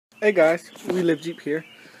Hey guys, We Live Jeep here.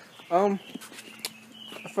 I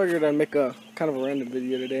figured I'd make a kind of a random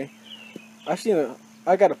video today.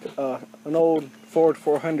 I got an old Ford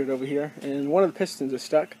 400 over here, and one of the pistons is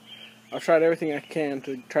stuck. I've tried everything I can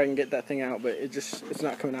to try and get that thing out, but it's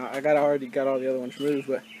not coming out. Already got all the other ones removed,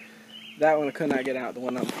 but that one I could not get out, the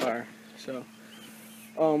one on fire. So,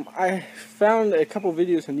 I found a couple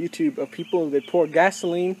videos on YouTube of people that pour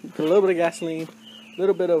gasoline, put a little bit of gasoline, a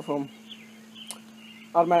little bit of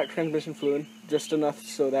automatic transmission fluid, just enough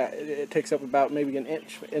so that it takes up about maybe an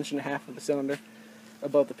inch and a half of the cylinder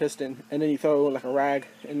above the piston, and then you throw like a rag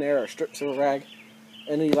in there, or strips of a rag,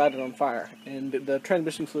 and then you light it on fire, and the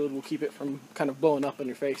transmission fluid will keep it from kind of blowing up in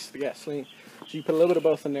your face, the gasoline. So you put a little bit of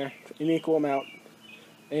both in there, an equal amount,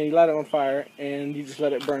 and you light it on fire, and you just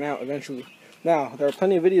let it burn out eventually. Now, there are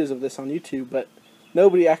plenty of videos of this on YouTube, but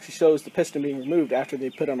nobody actually shows the piston being removed after they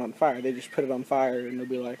put it on fire. They just put it on fire, and they'll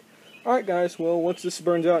be like, alright guys, well, once this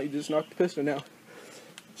burns out, you just knock the piston out.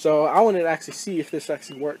 So I wanted to actually see if this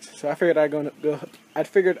actually works. So I figured I'd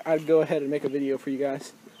go ahead and make a video for you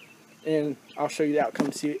guys, and I'll show you the outcome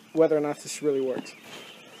to see whether or not this really works.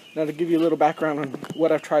 Now, to give you a little background on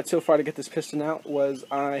what I've tried so far to get this piston out, was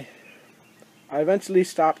I eventually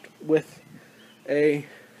stopped with a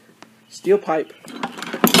steel pipe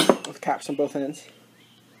with caps on both ends.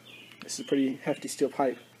 This is a pretty hefty steel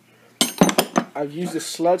pipe. I've used a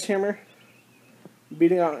sledgehammer,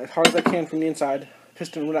 beating out as hard as I can from the inside.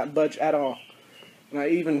 Piston will not budge at all. And I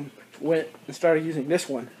even went and started using this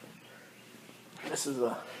one. This is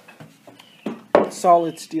a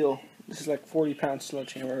solid steel. This is like 40-pound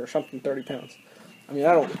sledgehammer or something, 30 pounds. I mean,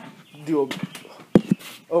 I don't do a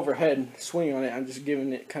overhead swing on it. I'm just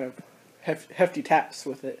giving it kind of hefty taps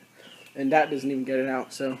with it. And that doesn't even get it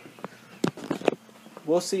out. So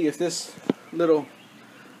we'll see if this little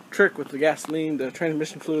trick with the gasoline, the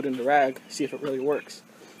transmission fluid, and the rag, see if it really works.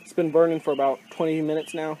 It's been burning for about 20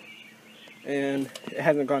 minutes now, and it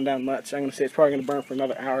hasn't gone down much. I'm going to say it's probably going to burn for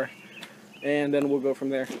another hour, and then we'll go from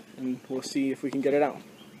there, and we'll see if we can get it out.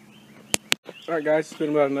 Alright guys, it's been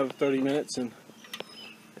about another 30 minutes, and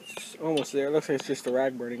it's almost there. It looks like it's just the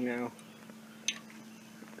rag burning now.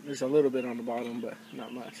 There's a little bit on the bottom, but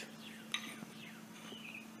not much.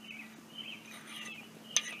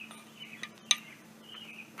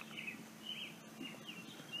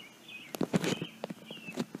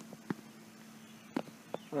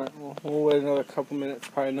 Alright, well, we'll wait another couple minutes,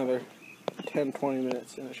 probably another 10-20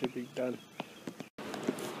 minutes, and it should be done.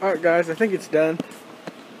 Alright guys, I think it's done.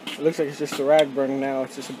 It looks like it's just a rag burning now.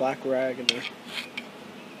 It's just a black rag in there.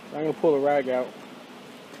 So I'm going to pull the rag out,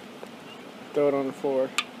 throw it on the floor,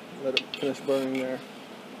 let it finish burning there.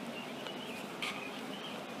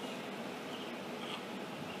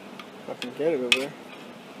 If I can get it over there.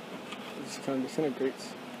 It just kind of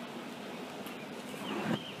disintegrates.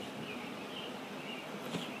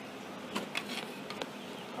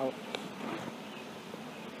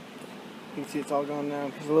 You can see it's all gone now.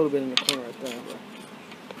 There's a little bit in the corner right there, but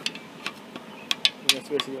that's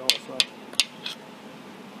basically all it's left.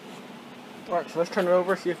 Alright, so let's turn it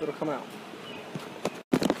over, see if it'll come out.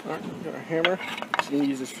 Alright, we've got our hammer. So you can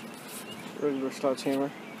use this regular sledgehammer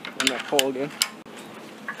and that pole again.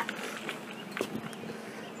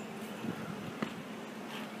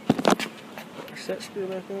 Put our set screw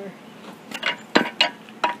back in there.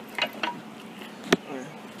 Alright,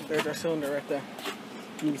 there's our cylinder right there.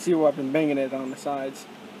 You can see where I've been banging it on the sides.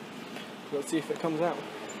 So let's see if it comes out.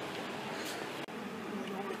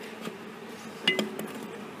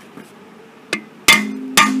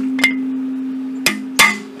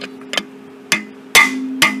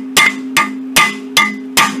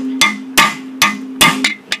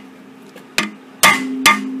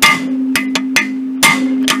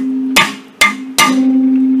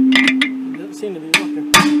 It doesn't seem to be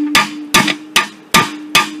working.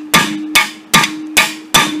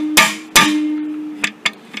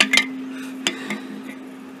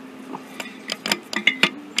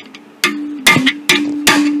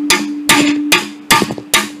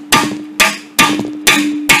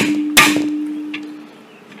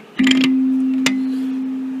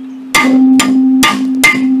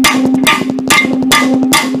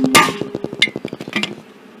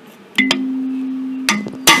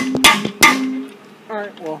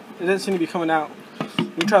 Alright, well, it doesn't seem to be coming out.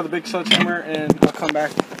 We try the big sledgehammer, and I'll come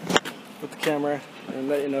back with the camera and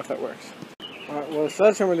let you know if that works. Alright, well, the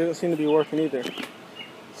sledgehammer doesn't seem to be working either.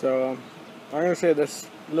 So, I'm going to say this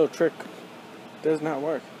little trick does not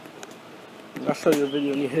work. I'll show you a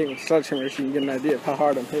video of me hitting with a sledgehammer so you can get an idea of how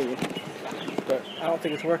hard I'm hitting. But I don't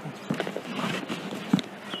think it's working.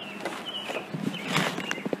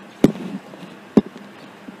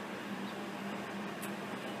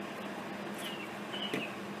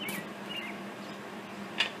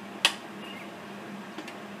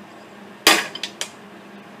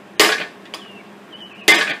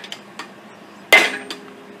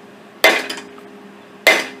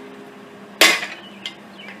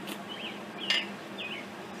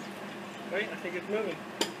 right? I think it's moving.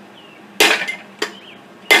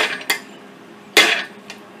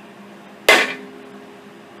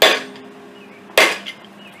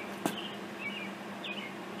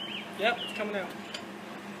 Yep, it's coming out.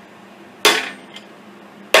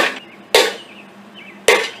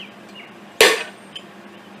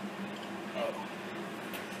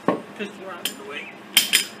 Oh. Piston rod's in the way.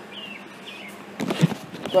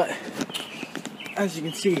 But, as you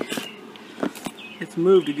can see, it's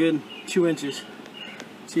moved a good 2 inches.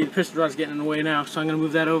 See, the piston rod's getting in the way now, so I'm going to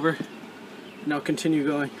move that over, and I'll continue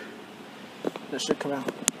going. That should come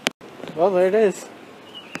out. Well, there it is.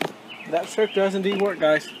 That trick does indeed work,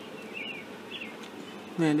 guys.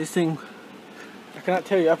 Man, this thing, I cannot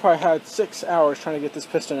tell you, I probably had 6 hours trying to get this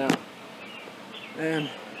piston out. And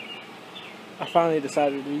I finally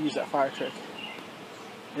decided to use that fire trick.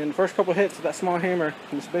 And the first couple hits of that small hammer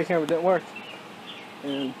and this big hammer didn't work.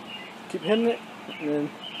 And keep hitting it, and then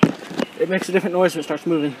it makes a different noise when it starts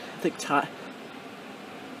moving. I think it's hot.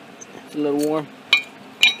 It's a little warm.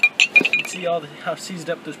 You can see how seized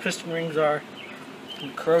up those piston rings are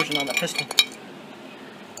and the corrosion on that piston.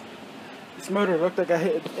 This motor looked like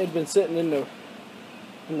it had been sitting in the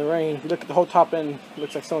rain. If you look at the whole top end, it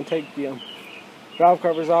looks like someone take the valve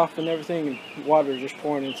covers off and everything, and water is just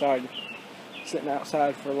pouring inside, sitting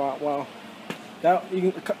outside for a while. Now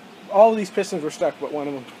all of these pistons were stuck, but one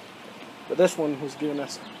of them. But this one was giving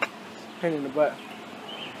us a pain in the butt.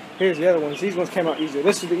 Here's the other ones. These ones came out easier.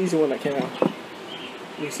 This is the easy one that came out.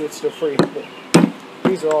 You can see it's still free, but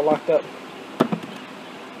these are all locked up.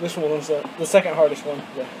 This one was the second hardest one.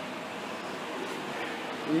 But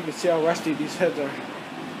you can see how rusty these heads are.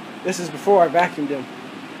 This is before I vacuumed them.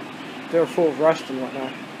 They were full of rust and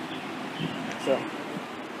whatnot. So,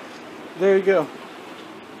 there you go.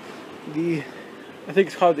 I think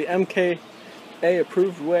it's called the MKA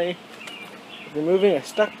approved way of removing a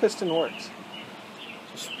stuck piston works.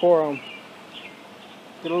 Just pour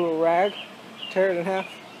get a little rag, tear it in half,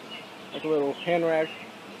 like a little hand rag.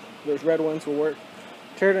 Those red ones will work.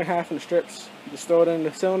 Tear it in half into strips. Just throw it in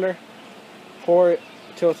the cylinder. Pour it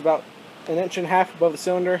until it's about 1.5 inches above the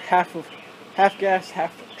cylinder. Half gas,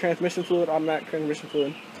 half transmission fluid, automatic transmission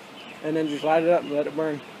fluid, and then just light it up and let it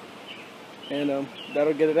burn. And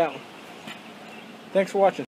that'll get it out. Thanks for watching.